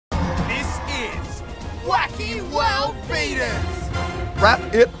Wacky World Beaters! Wrap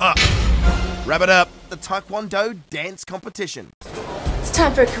it up. Wrap it up. The Taekwondo dance competition. It's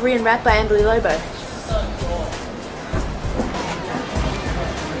time for a Korean rap by Amberley Lobo.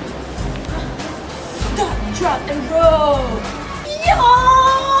 Stop, drop, and roll. Yeah!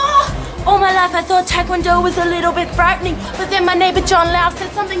 All my life I thought Taekwondo was a little bit frightening, but then my neighbor John Lau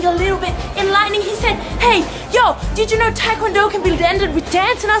said something a little bit enlightening. He said, hey, yo, did you know Taekwondo can be blended with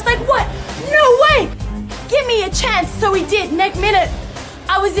dance? And I was like, what? No way! Give me a chance. So he did. Next minute,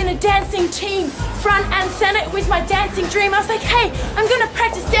 I was in a dancing team, front and center. It was my dancing dream. I was like, hey, I'm gonna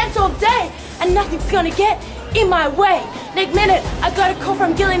practice dance all day and nothing's gonna get in my way. Next minute, I got a call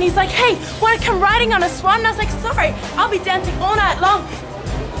from Gilly and he's like, hey, wanna come riding on a swan? And I was like, sorry, I'll be dancing all night long.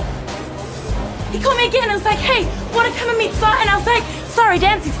 He called me again and was like, hey, wanna come and meet Sly? And I was like, sorry,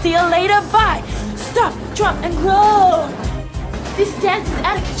 dancing, see you later, bye. Stop, drop, and roll. This dance is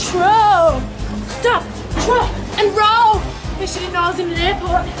out of control. Stop, drop, and roll. I should have known I was in an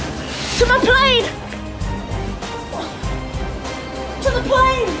airport. To my plane! To the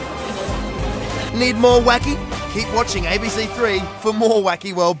plane! Need more wacky? Keep watching ABC3 for more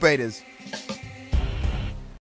Wacky World Beaters.